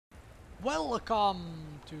Welcome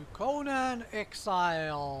to Conan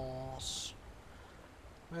Exiles.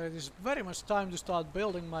 It is very much time to start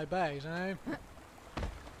building my base, eh?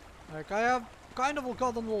 Like, I have kind of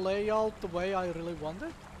gotten the layout the way I really want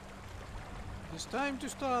it. It's time to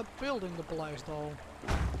start building the place, though.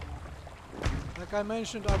 Like I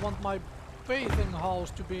mentioned, I want my bathing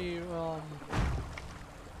house to be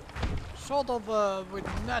sort of with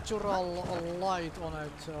natural light on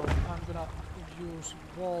it, so I'm gonna use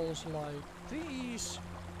walls like these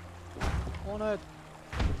on it.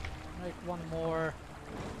 Make one more.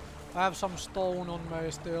 I have some stone on me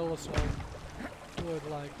still, so do it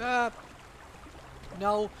like that.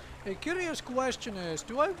 Now, a curious question is,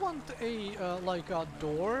 do I want a like a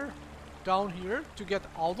door down here to get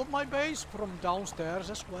out of my base from downstairs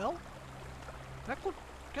as well? That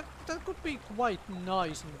could be quite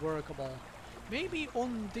nice and workable. Maybe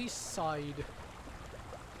on this side.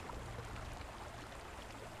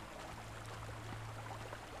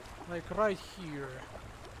 Like right here.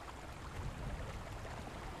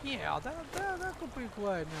 Yeah, that could be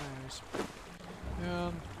quite nice.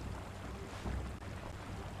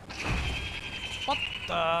 What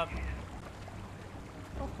the?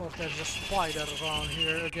 Of course, there's a spider around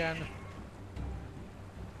here again.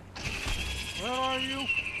 Where are you?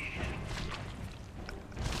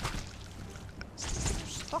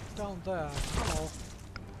 Stuck down there. Hello.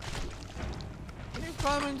 Can you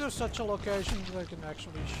come into such a location that I can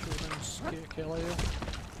actually shoot and kill you?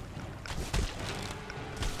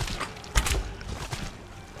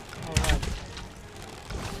 Alright.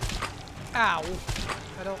 Ow!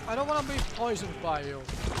 I don't want to be poisoned by you.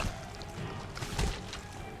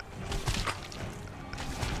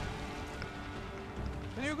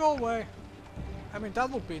 Can you go away? I mean, that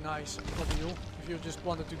would be nice of you if you just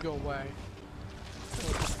wanted to go away.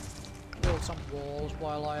 So just build some walls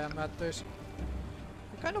while I am at this.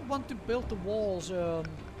 I kind of want to build the walls through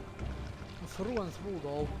and through,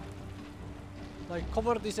 though. Like,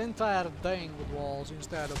 cover this entire thing with walls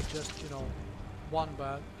instead of just, you know, one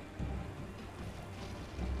bed.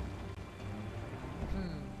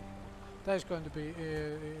 That is going to be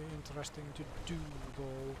interesting to do,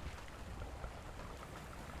 though.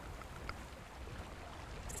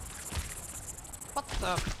 What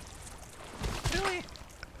the? Really?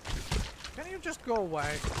 Can you just go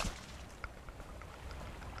away?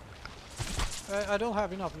 I don't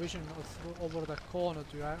have enough vision over the corner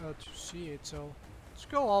to see it, so let's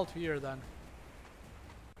go out here then.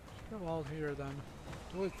 Let's go out here then.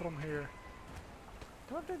 Do it from here.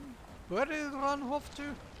 Where did it run off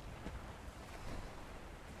to?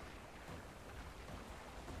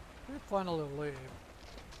 We finally leave.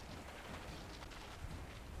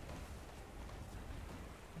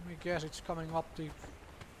 Let me guess it's coming up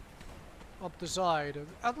the side.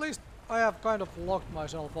 At least I have kind of locked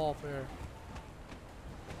myself off here,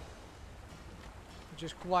 which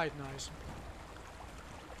is quite nice.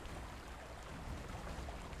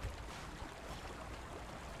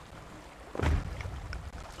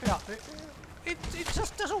 Yeah, it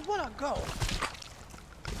just doesn't want to go.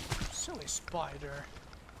 Silly spider.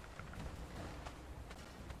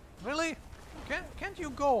 Really? Can't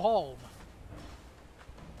you go home?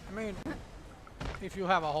 I mean, if you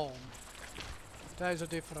have a home. That is a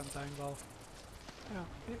different thing, though. Yeah.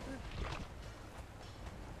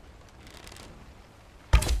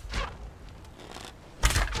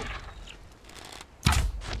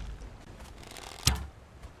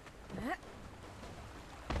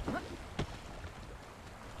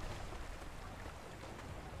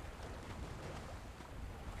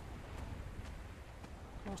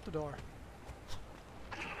 Close the door.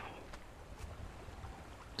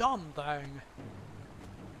 Dumb thing.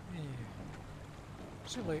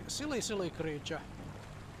 Silly creature.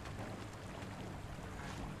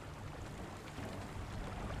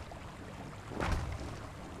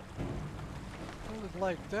 Hold it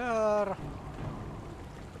like there.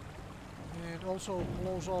 And also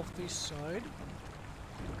close off this side.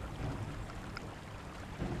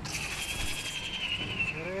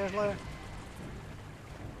 Seriously?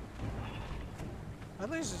 At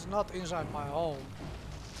least it's not inside my home.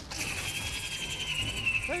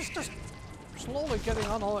 It's just slowly getting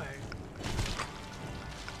annoying.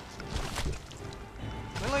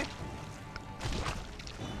 Really?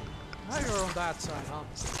 Now you're on that side, huh?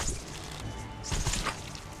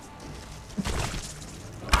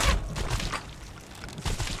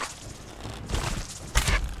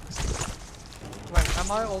 Wait,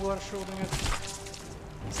 am I overshooting it?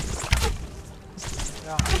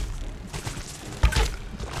 Yeah.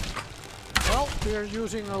 Well, we're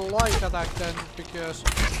using a light attack then, because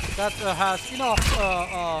that has enough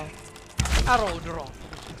arrow drop.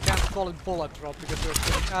 It can't call it bullet drop because you're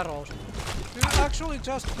shooting arrows. You actually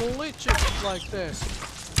just glitch it like this.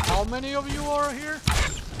 How many of you are here?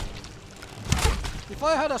 If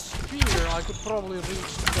I had a spear, I could probably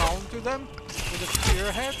reach down to them with a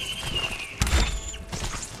spearhead.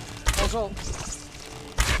 Also,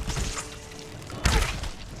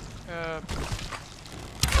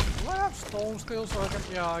 do I have stone still so I can,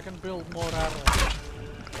 yeah, I can build more arrows.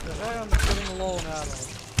 Because I am getting low on arrows.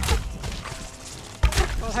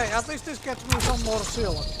 But hey, at least this gets me some more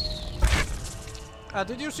silk.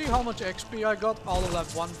 Did you see how much XP I got out of that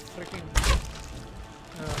one freaking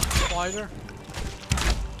spider?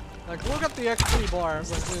 Like, look at the XP bar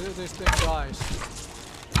when this thing dies.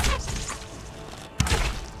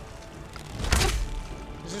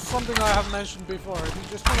 This is something I have mentioned before. If you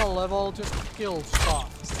just want to level, just kill stuff.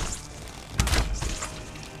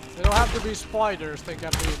 They don't have to be spiders, they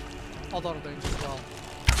can be other things as well.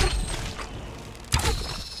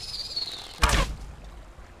 Yeah.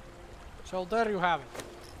 So there you have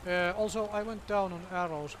it. Also, I went down on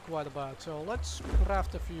arrows quite a bit, so let's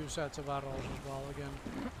craft a few sets of arrows as well again.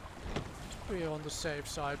 Let's be on the safe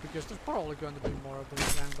side, because there's probably going to be more of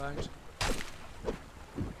these gangbangs.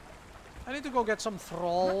 I need to go get some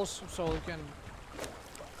thralls so I can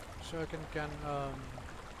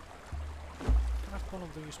craft one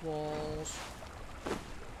of these walls.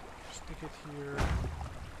 Stick it here.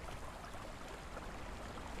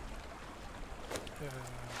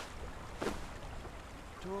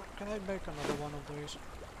 Can I make another one of these?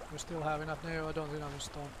 We still have enough. No, I don't think I'm in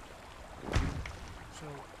stone. So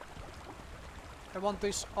I want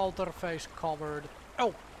this outer face covered.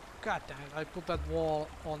 Oh! God dang it, I put that wall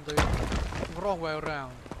on the wrong way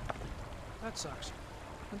around. That sucks.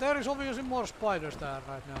 And there is obviously more spiders there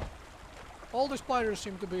right now. All the spiders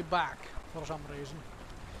seem to be back for some reason.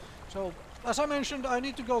 So, as I mentioned, I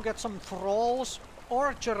need to go get some thralls,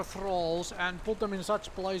 archer thralls, and put them in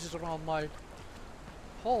such places around my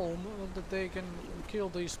home that they can kill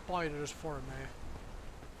these spiders for me.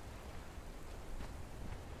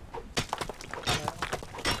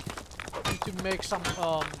 To make some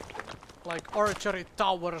like archery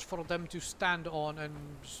towers for them to stand on and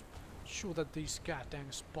shoot at these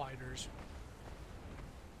goddamn spiders.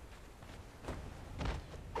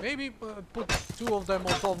 Maybe put 2 of them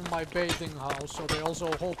on top of my bathing house so they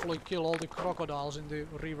also hopefully kill all the crocodiles in the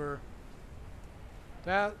river.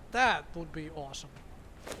 That would be awesome.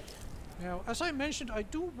 Now, as I mentioned, I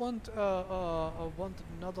do want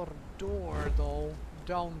another door though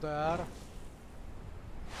down there.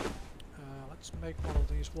 Let's make one of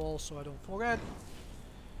these walls so I don't forget.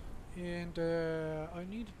 And I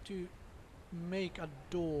need to make a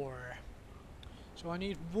door. So I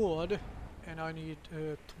need wood and I need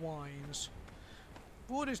twines.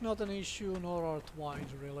 Wood is not an issue, nor are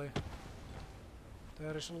twines really.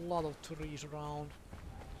 There is a lot of trees around.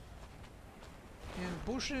 And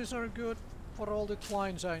bushes are good for all the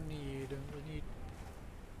twines I need. We need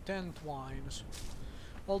 10 twines.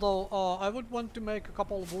 Although, I would want to make a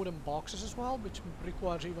couple of wooden boxes as well, which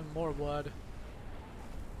requires even more wood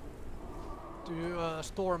to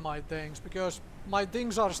store my things, because my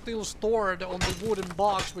things are still stored on the wooden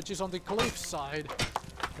box, which is on the cliff side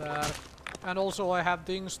there. And also I have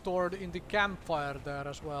things stored in the campfire there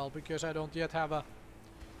as well, because I don't yet have a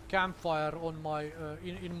campfire on my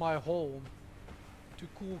in my home to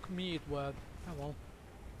cook meat with. Oh well.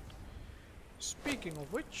 Speaking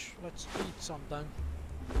of which, let's eat something.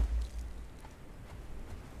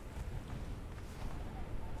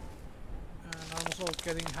 And I'm also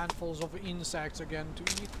getting handfuls of insects again to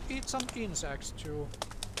eat some insects too.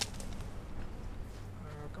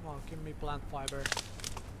 Come on, give me plant fiber.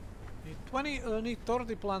 Need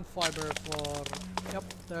 30 plant fiber for... Yep,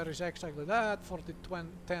 there is exactly that for the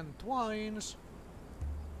 10 twines.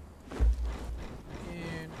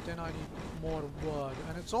 And then I need more wood.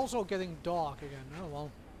 And it's also getting dark again. Oh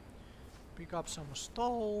well. Pick up some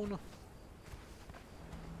stone.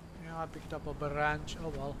 Yeah, I picked up a branch.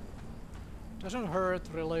 Oh well. Doesn't hurt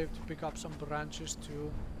really to pick up some branches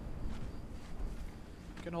too.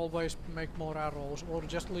 You can always make more arrows or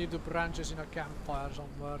just leave the branches in a campfire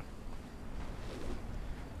somewhere.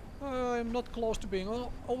 I'm not close to being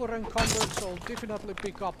over encumbered, so definitely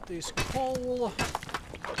pick up this coal.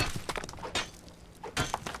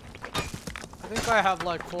 I think I have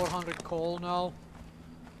like 400 coal now.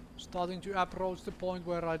 Starting to approach the point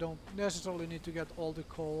where I don't necessarily need to get all the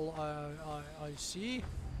coal I see.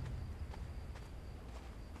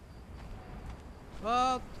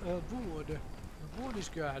 But wood. Wood is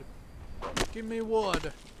good. Give me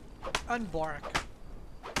wood. And bark.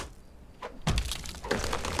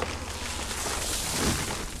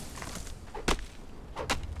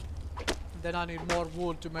 Then I need more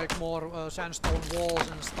wood to make more sandstone walls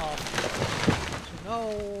and stuff. So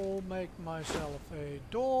now make myself a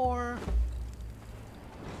door.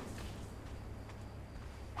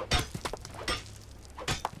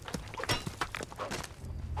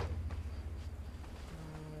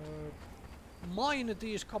 Mine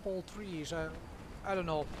these couple trees. I don't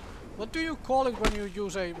know. What do you call it when you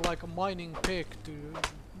use a like a mining pick to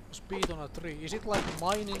speed on a tree? Is it like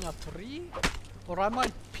mining a tree? Or am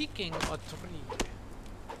I picking a tree?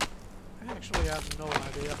 I actually have no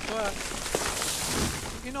idea. But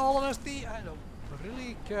in all honesty, I don't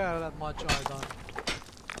really care that much either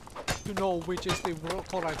to know which is the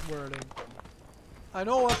correct wording. I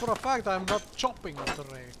know for a fact I'm not chopping a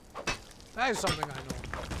tree. That is something I know.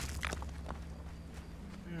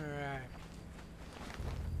 Alright.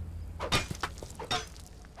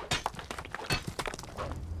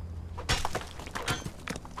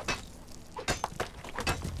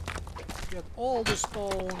 Get all the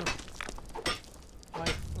stone.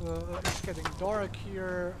 It's getting dark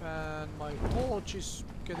here, and my torch is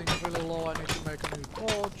getting really low. I need to make a new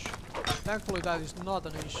torch. Thankfully, that is not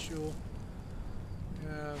an issue.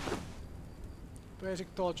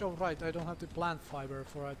 Basic torch. Oh, right, I don't have the plant fiber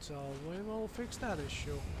for it, so we will fix that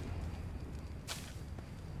issue.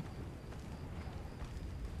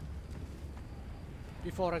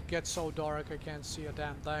 Before it gets so dark, I can't see a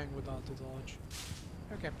damn thing without the torch.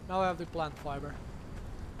 Okay, now I have the plant fiber.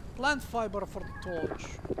 Plant fiber for the torch.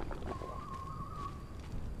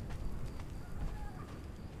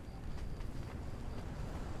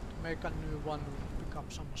 Make a new one, pick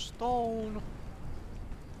up some stone.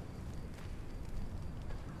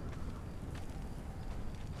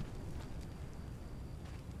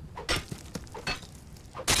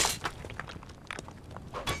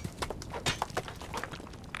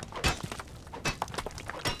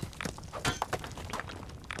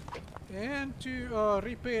 And to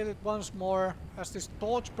repeat it once more, as this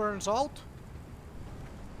torch burns out,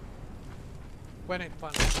 when it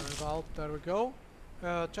finally burns out, there we go.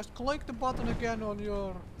 Just click the button again on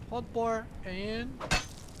your hotbar and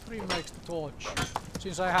remakes the torch,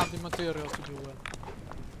 since I have the materials to do it.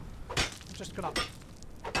 I'm just gonna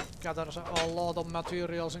gather a lot of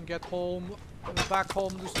materials and get home, back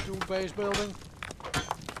home to base building.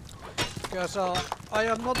 Because I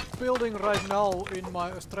am not building right now in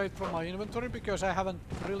my straight from my inventory, because I haven't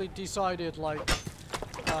really decided like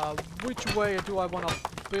which way do I want to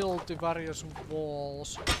build the various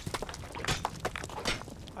walls.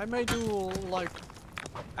 I may do like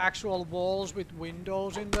actual walls with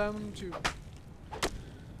windows in them to,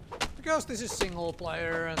 because this is single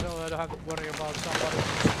player, and so I don't have to worry about somebody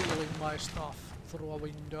stealing my stuff through a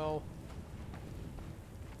window.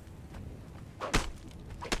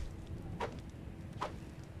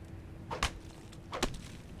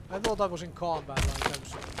 I thought I was in combat like that.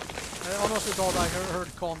 I honestly thought I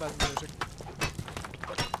heard combat music.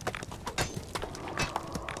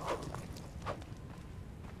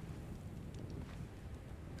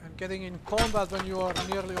 And getting in combat when you are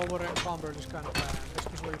nearly over encumbered is kind of bad,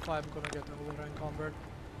 especially if I'm gonna get over encumbered,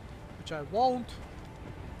 which I won't.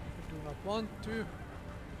 I do not want to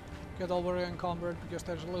get over encumbered because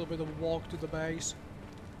there's a little bit of a walk to the base.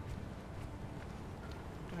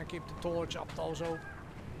 I'm gonna keep the torch up though, so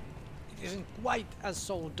it isn't quite as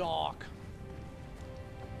so dark.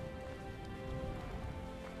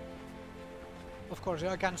 Of course,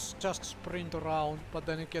 I can just sprint around, but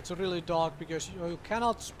then it gets really dark because you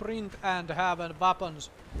cannot sprint and have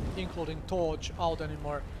weapons, including torch, out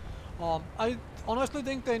anymore. I honestly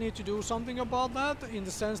think they need to do something about that, in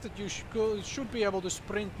the sense that you should be able to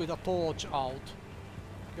sprint with a torch out.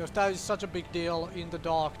 Because that is such a big deal in the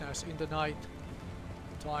darkness, in the night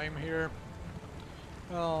time here.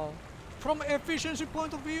 From efficiency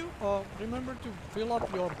point of view, remember to fill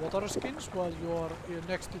up your water skins while you're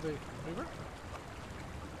next to the river.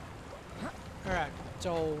 Alright,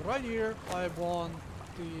 so right here I want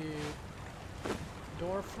the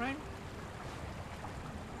door frame.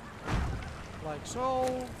 Like so.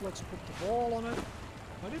 Let's put the wall on it.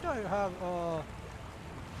 Why did I have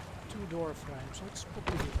two door frames? Let's put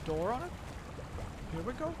the door on it. Here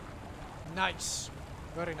we go. Nice.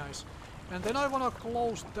 Very nice. And then I want to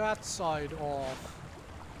close that side off.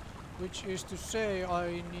 Which is to say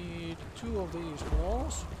I need two of these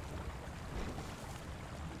walls.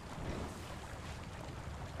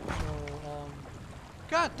 So,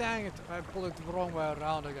 god dang it, I pulled it the wrong way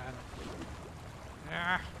around again.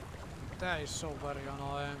 Ah, that is so very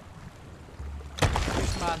annoying.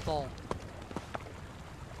 Dismantle.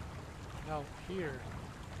 Now here.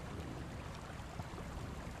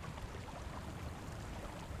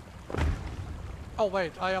 Oh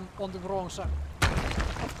wait, I am on the wrong side.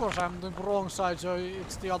 Of course I'm on the wrong side, so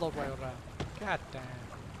it's the other way around. God damn.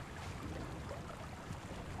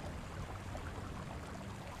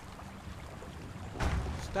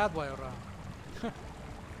 It's that way around.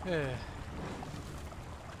 Yeah.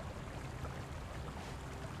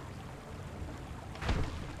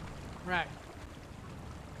 Right.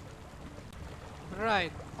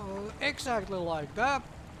 Right. Exactly like that.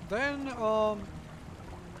 Then, oh,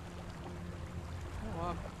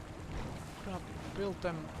 I'm gonna build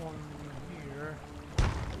them on here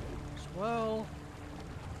as well,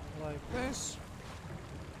 like this.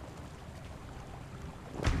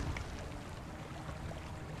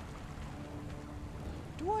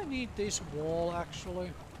 Do I need this wall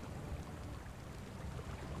actually?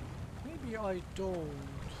 Maybe I don't.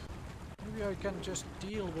 Maybe I can just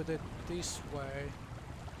deal with it this way.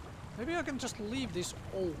 Maybe I can just leave this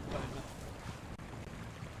open.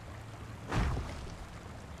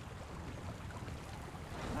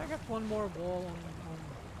 Can I get one more wall on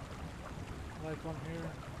like on here?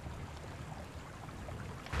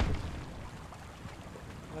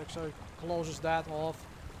 Like so it closes that off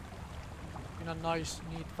in a nice,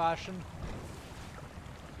 neat fashion.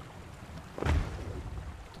 The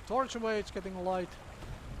torch away, it's getting light.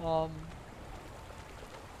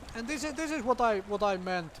 And this is what I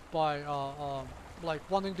meant by like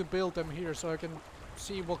wanting to build them here, so I can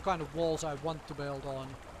see what kind of walls I want to build on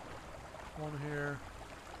here.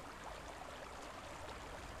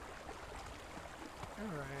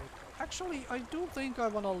 All right. Actually, I do think I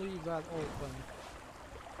want to leave that open.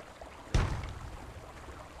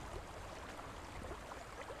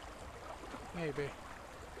 Maybe.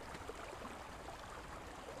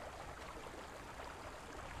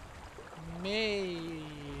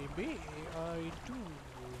 Maybe I do.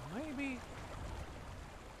 Maybe.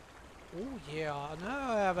 Oh yeah,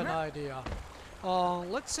 now I have an idea.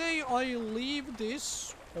 Let's say I leave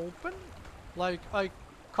this open, like I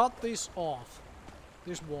cut this off,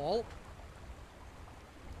 this wall.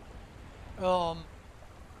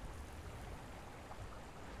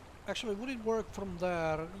 Actually, would it work from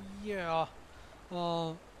there? Yeah.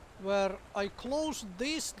 Where I close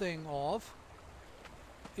this thing off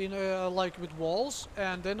in like with walls,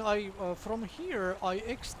 and then I from here I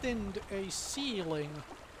extend a ceiling,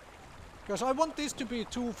 because I want this to be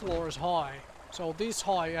 2 floors high, so this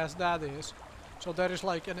high as that is, so there is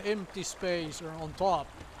like an empty space on top.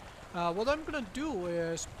 What I'm gonna do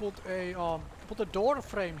is put a door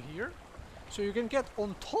frame here, so you can get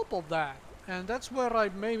on top of that, and that's where I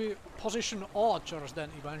maybe position archers then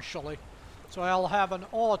eventually. So I'll have an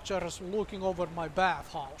archers looking over my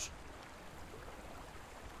bathhouse.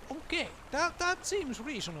 Okay, that seems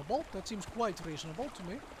reasonable. That seems quite reasonable to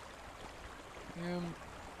me.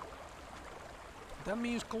 That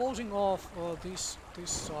means closing off this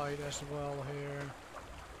side as well here.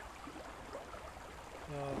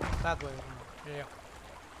 That way around, yeah.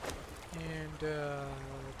 And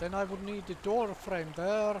then I would need the door frame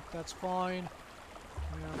there. That's fine.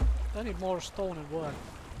 I need more stone and wood.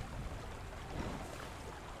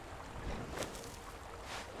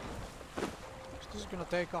 This is gonna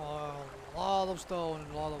take a lot of stone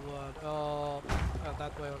and a lot of wood.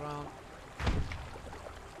 That way around.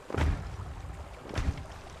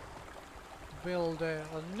 Build a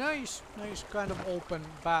nice kind of open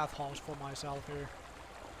bathhouse for myself here.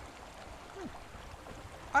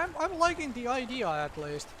 I'm liking the idea at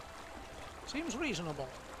least. Seems reasonable.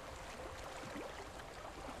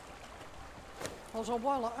 Also,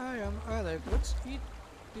 while I am at it, let's eat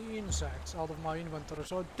the insects out of my inventory,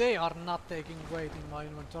 so they are not taking weight in my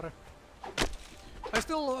inventory. I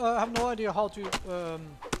still have no idea how to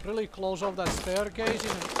really close off that staircase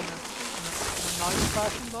in a nice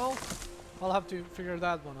fashion though. I'll have to figure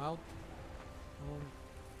that one out.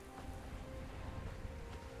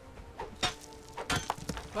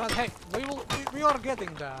 But hey, we are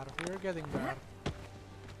getting there. We are getting there.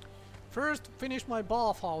 First, finish my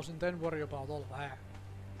bathhouse and then worry about all of that.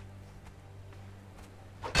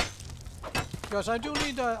 Because I do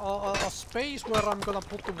need a space where I'm gonna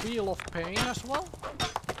put the Wheel of Pain as well.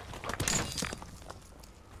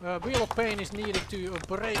 Wheel of Pain is needed to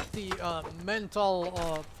break the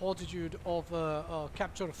mental fortitude of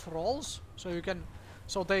captured thralls,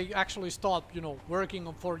 so they actually start, you know,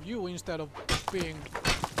 working for you instead of being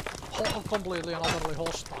completely and utterly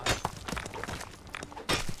hostile.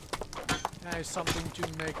 That is something to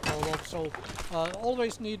make note of. So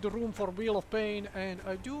always need the room for Wheel of Pain, and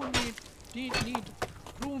I do need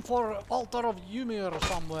room for Altar of Ymir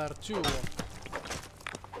somewhere too.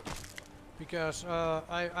 Because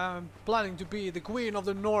I am planning to be the Queen of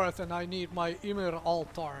the North and I need my Ymir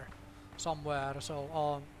altar somewhere.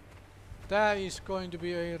 So that is going to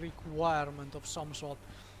be a requirement of some sort.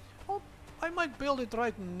 Oh, I might build it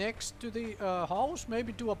right next to the house.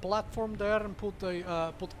 Maybe do a platform there and put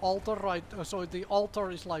the put altar right. So the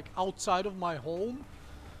altar is like outside of my home,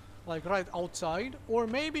 like right outside. Or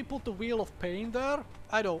maybe put the wheel of pain there.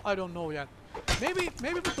 I don't know yet. Maybe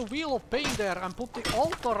put the wheel of pain there and put the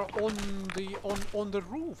altar on the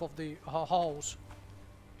roof of the house.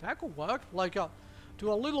 That could work. Like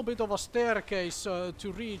do a little bit of a staircase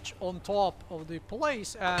to reach on top of the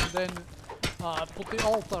place, and then put the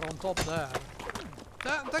altar on top there.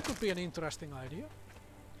 That could be an interesting idea.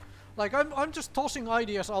 Like I'm just tossing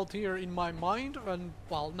ideas out here in my mind, and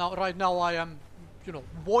well, right now I am, you know,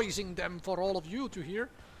 voicing them for all of you to hear.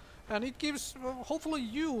 And it gives, hopefully,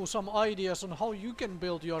 you some ideas on how you can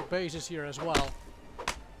build your bases here as well.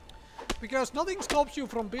 Because nothing stops you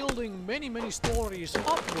from building many stories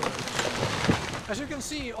upwards. As you can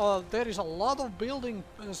see, there is a lot of building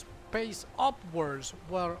space upwards,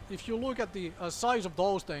 where if you look at the size of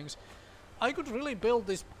those things, I could really build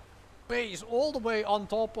this base all the way on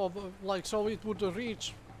top of, like, so it would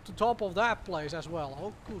reach to top of that place as well.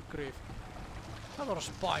 Oh, good grief. Another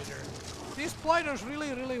spider. These spiders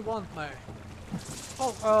really want me.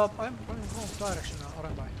 Oh, I'm going in the wrong direction now,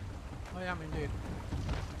 aren't I? I am indeed.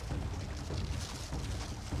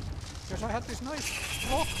 Because I had this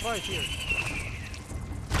nice rock right here.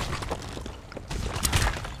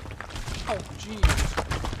 Oh, jeez.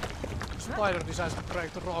 The spider decides to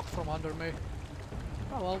break the rock from under me.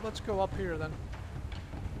 Oh well, let's go up here then.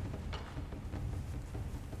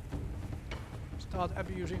 Start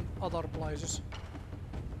abusing other places.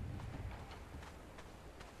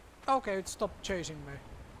 Okay, it stopped chasing me.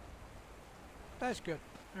 That's good.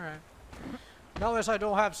 Alright. Now as I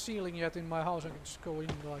don't have ceiling yet in my house, I can just go in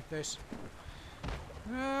like this.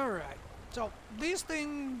 Alright. So, this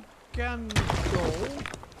thing can go.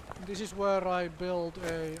 This is where I build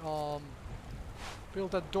a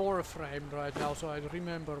door frame right now, so I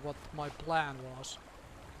remember what my plan was.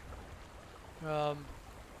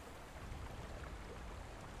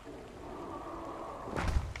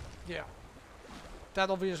 Yeah. That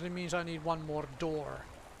obviously means I need one more door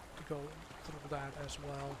to go through that as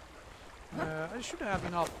well. I should have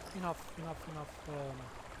enough to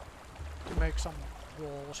make some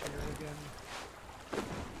walls here again.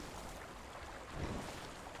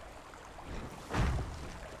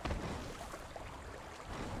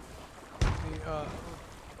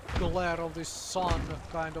 The glare of the sun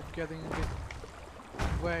kind of getting in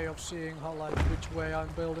the way of seeing how, like, which way I'm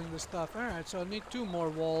building the stuff. Alright, so I need 2 more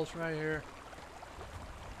walls right here.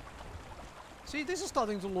 See, this is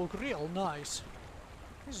starting to look real nice.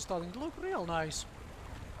 This is starting to look real nice.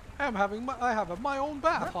 I have my own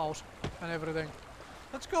bathhouse and everything.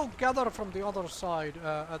 Let's go gather from the other side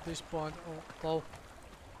at this point, though.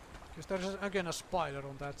 Because there's again a spider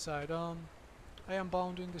on that side. I am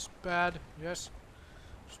bound in this bed. Yes.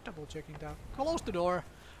 Just double checking that. Close the door.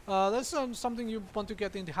 That's something you want to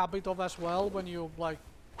get in the habit of as well when you, like,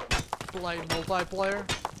 play multiplayer.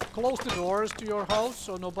 Close the doors to your house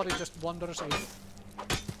so nobody just wanders in.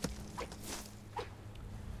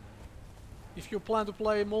 If you plan to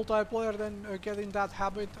play multiplayer, then get in that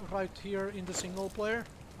habit right here in the single player.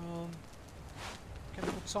 Can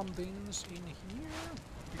put some things in here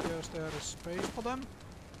because there is space for them.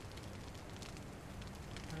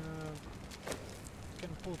 Can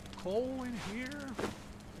put coal in here,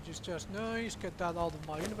 which is just nice. Get that out of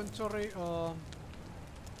my inventory.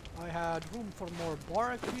 I had room for more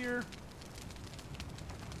bark here.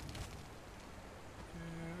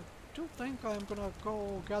 I do think I'm gonna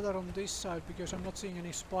go gather on this side because I'm not seeing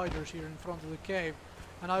any spiders here in front of the cave,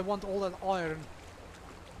 and I want all that iron.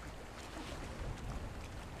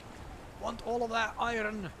 Want all of that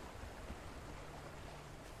iron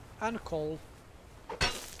and coal.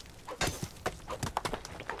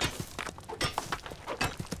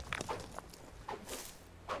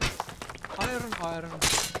 Iron.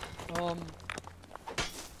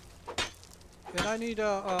 Then I need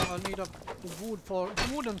a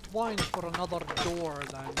wood and twine for another door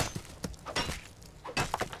then.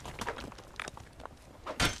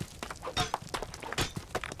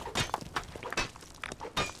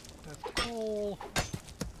 That coal.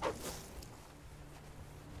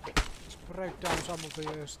 Let's break down some of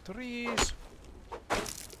these trees.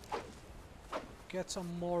 Get some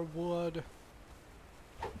more wood.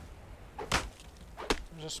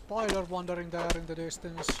 There's a spider wandering there in the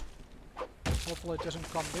distance. Hopefully it doesn't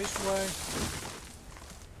come this way.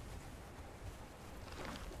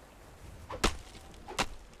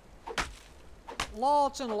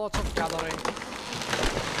 Lots and lots of gathering.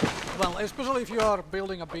 Well, especially if you are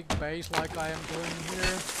building a big base like I am doing here,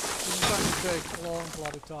 it's going to take a long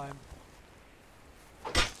bloody time.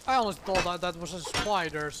 I honestly thought that that was a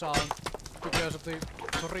spider sound because of the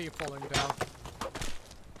tree falling down.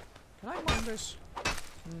 Can I mine this?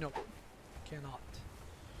 No, cannot.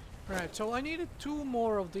 Right, so I needed 2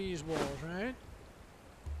 more of these walls, right?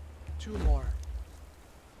 2 more.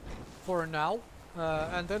 For now.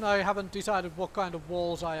 And then I haven't decided what kind of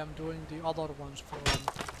walls I am doing the other ones from.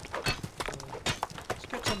 Let's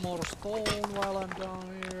get some more stone while I'm down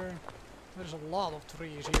here. There's a lot of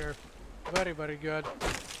trees here. Very, very good.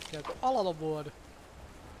 Get a lot of wood.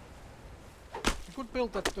 I could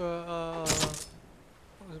build that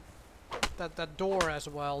that door as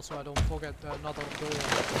well, so I don't forget another door.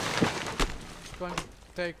 It's going to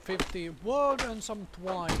take 50 wood and some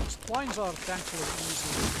twines. Twines are thankfully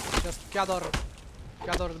easy. Just gather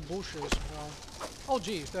the bushes around. Oh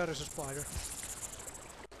geez, there is a spider.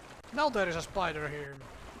 Now there is a spider here.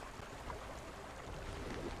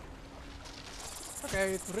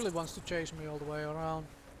 Okay, it really wants to chase me all the way around.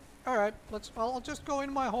 Alright, I'll just go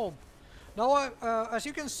in my home. Now, as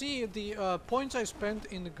you can see, the points I spent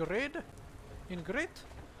in grid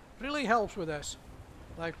really helps with this.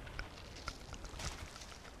 Like,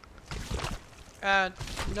 and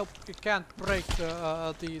nope, you can't break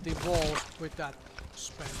the walls with that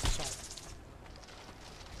spent.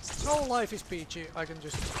 So life is peachy. I can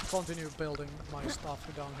just continue building my stuff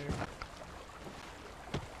down here.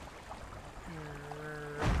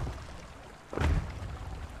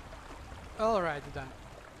 Alright then.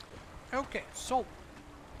 Okay, so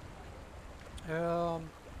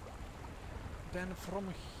then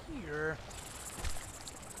from here,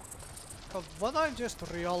 what I just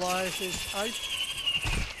realized is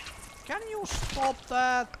can you stop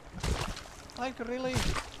that? Like really?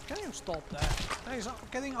 Can you stop that? That is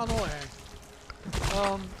getting annoying.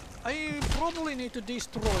 I probably need to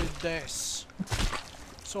destroy this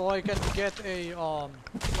so I can get a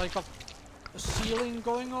like a ceiling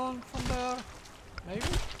going on from there.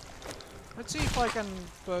 Maybe. Let's see if I can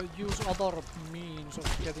use other means of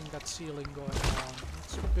getting that ceiling going on.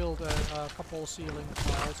 Let's build a couple ceiling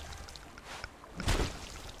tiles.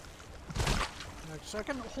 So I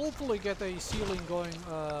can hopefully get a ceiling going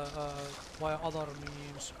by other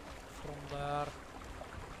means from there.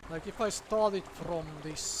 Like if I start it from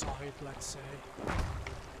this side, let's say.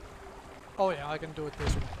 Oh yeah, I can do it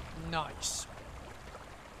this way. Nice.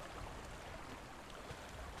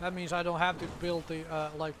 That means I don't have to build the,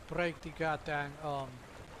 like, break the goddamn,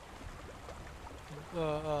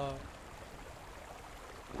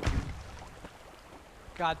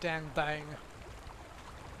 goddamn thing.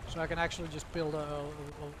 So I can actually just build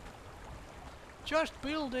just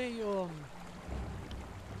build a,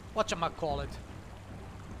 whatchamacallit.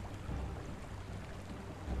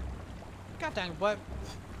 Goddamn,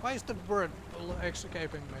 why is the word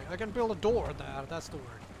escaping me? I can build a door there, that's the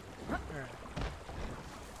word. Alright.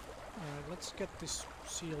 Alright, let's get this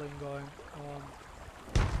ceiling going.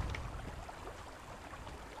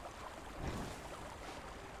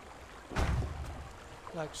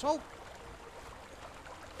 Like so.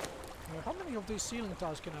 How many of these ceiling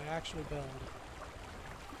tiles can I actually build?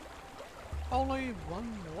 Only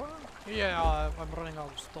 1 more? Yeah, I'm running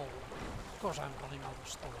out of stone. Of course I'm running out of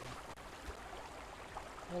stone.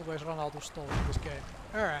 Always run out of stone in this game.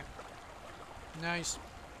 Alright. Nice.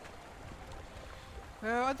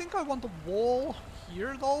 I think I want a wall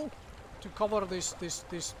here though to cover this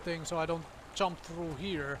thing so I don't jump through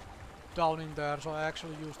here down in there, so I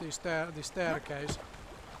actually use the staircase.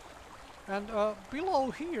 And below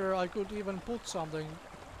here I could even put something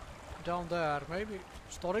down there, maybe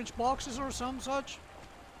storage boxes or some such.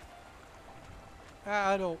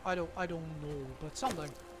 I don't know, but something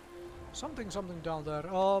down there.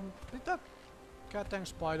 Did that goddamn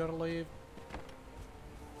spider leave?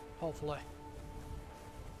 Hopefully.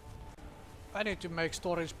 I need to make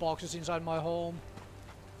storage boxes inside my home,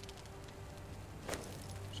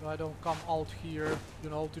 so I don't come out here, you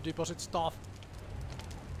know, to deposit stuff.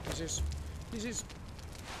 This is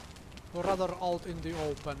rather out in the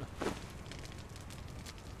open.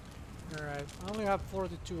 Alright, I only have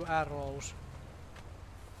 42 arrows.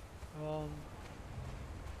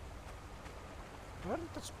 Where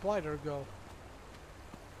did the spider go?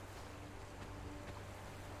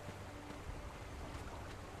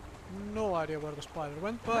 No idea where the spider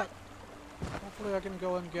went, but hopefully I can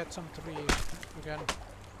go and get some trees again.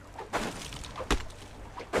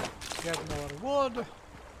 Get more wood.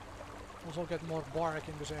 Also get more bark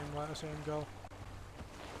in the same go.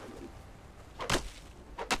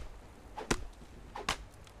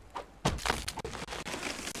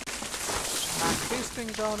 Smack this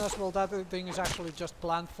thing down as well. That thing is actually just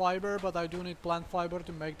plant fiber, but I do need plant fiber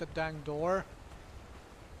to make the dang door.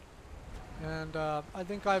 And I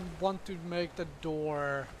think I want to make the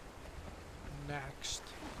door next.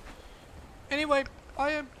 Anyway,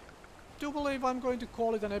 I do believe I'm going to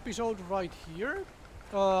call it an episode right here.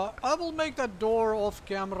 I will make that door off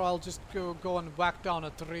camera. I'll just go and whack down a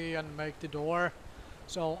tree and make the door.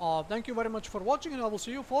 So thank you very much for watching, and I will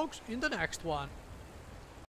see you folks in the next one.